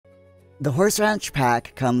The Horse Ranch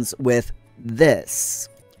pack comes with this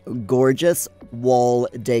gorgeous wall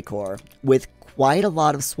decor with quite a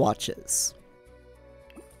lot of swatches.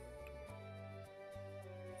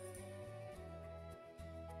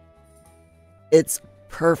 It's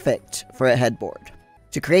perfect for a headboard.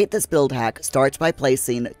 To create this build hack, start by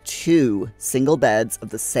placing 2 single beds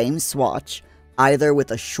of the same swatch, either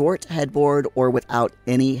with a short headboard or without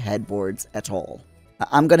any headboards at all.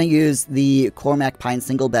 I'm going to use the Cormac Pine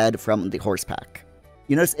single bed from the horse pack.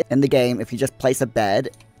 You notice in the game, if you just place a bed,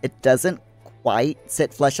 it doesn't quite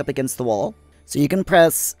sit flush up against the wall. So you can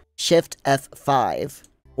press Shift F5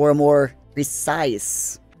 for a more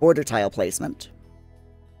precise border tile placement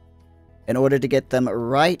in order to get them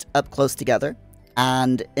right up close together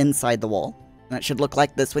and inside the wall. And it should look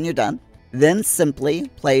like this when you're done. Then simply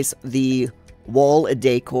place the wall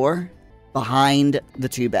decor behind the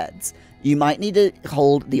 2 beds. You might need to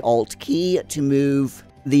hold the Alt key to move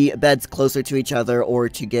the beds closer to each other or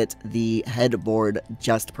to get the headboard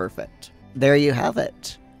just perfect. There you have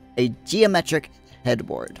it, a geometric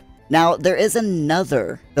headboard. Now, there is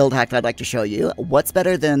another build hack that I'd like to show you. What's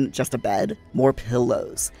better than just a bed? More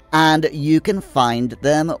pillows. And you can find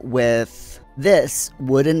them with this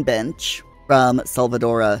wooden bench from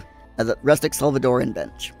Salvadora, the rustic Salvadoran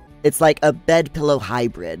bench. It's like a bed pillow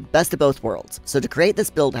hybrid, best of both worlds. So to create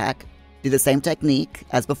this build hack, do the same technique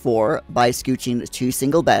as before by scooching 2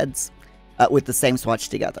 single beds with the same swatch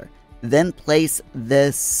together. Then place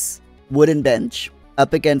this wooden bench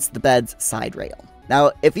up against the bed's side rail.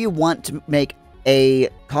 Now, if you want to make a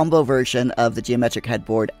combo version of the geometric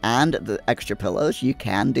headboard and the extra pillows, you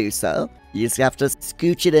can do so. You just have to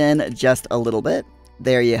scooch it in just a little bit.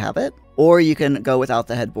 There you have it. Or you can go without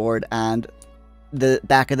the headboard, and the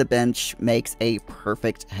back of the bench makes a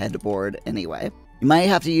perfect headboard anyway. You might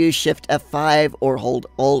have to use Shift F5 or hold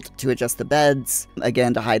Alt to adjust the beds,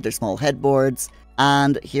 again to hide their small headboards.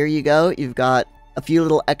 And here you go, you've got a few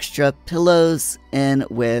little extra pillows in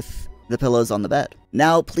with the pillows on the bed.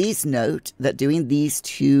 Now, please note that doing these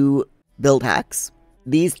 2 build hacks,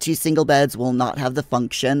 these 2 single beds will not have the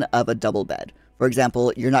function of a double bed. For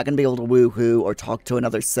example, you're not going to be able to woohoo or talk to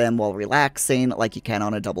another sim while relaxing like you can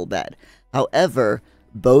on a double bed. However,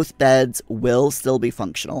 both beds will still be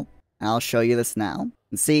functional. I'll show you this now.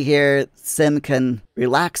 And see here, sim can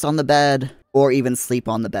relax on the bed or even sleep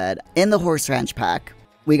on the bed. In the Horse Ranch pack,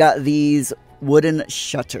 we got these wooden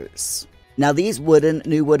shutters. Now, these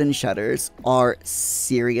new wooden shutters are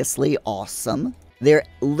seriously awesome. They're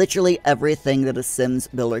literally everything that a Sims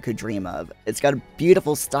builder could dream of. It's got a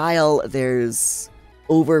beautiful style. There's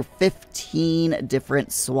over 15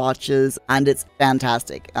 different swatches, and it's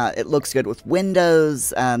fantastic. It looks good with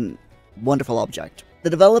windows, and wonderful object. The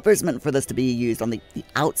developers meant for this to be used on the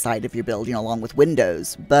outside of your build, along with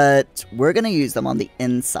windows, but we're going to use them on the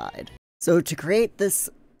inside. So to create this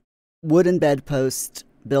wooden bedpost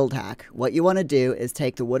build hack, what you want to do is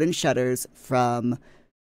take the wooden shutters from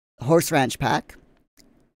Horse Ranch pack,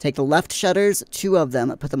 take the left shutters, 2 of them,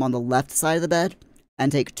 put them on the left side of the bed,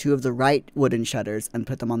 and take 2 of the right wooden shutters and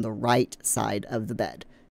put them on the right side of the bed.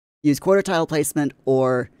 Use quarter tile placement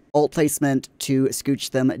or alt placement to scooch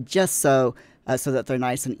them just so that they're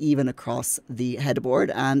nice and even across the headboard,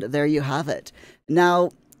 and there you have it.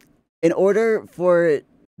 Now, in order for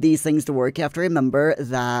these things to work, you have to remember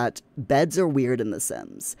that beds are weird in The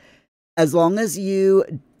Sims. As long as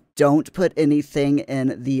you don't put anything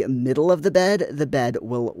in the middle of the bed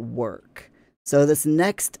will work. So this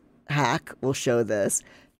next hack will show this.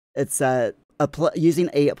 It's using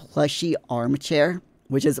a plushy armchair,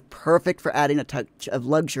 which is perfect for adding a touch of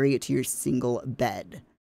luxury to your single bed.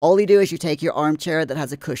 All you do is you take your armchair that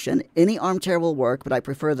has a cushion. Any armchair will work, but I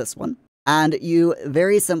prefer this one. And you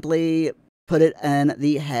very simply put it in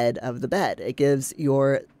the head of the bed. It gives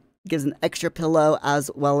an extra pillow as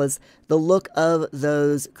well as the look of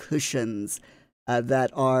those cushions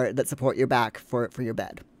that support your back for your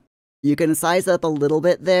bed. You can size up a little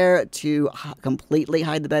bit there to completely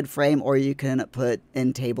hide the bed frame, or you can put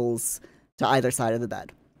end tables to either side of the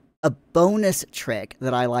bed. A bonus trick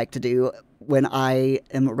that I like to do when I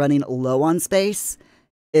am running low on space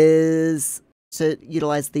is to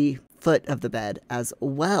utilize the foot of the bed as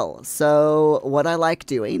well. So what I like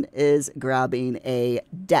doing is grabbing a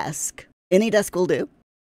desk. Any desk will do.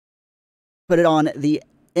 Put it on the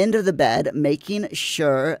end of the bed, making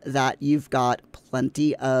sure that you've got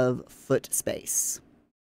plenty of foot space.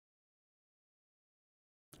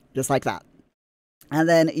 Just like that. And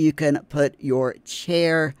then you can put your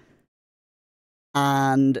chair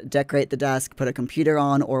and decorate the desk, put a computer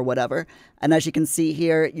on or whatever. And as you can see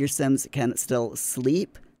here, your Sims can still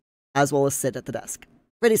sleep as well as sit at the desk.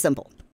 Pretty simple.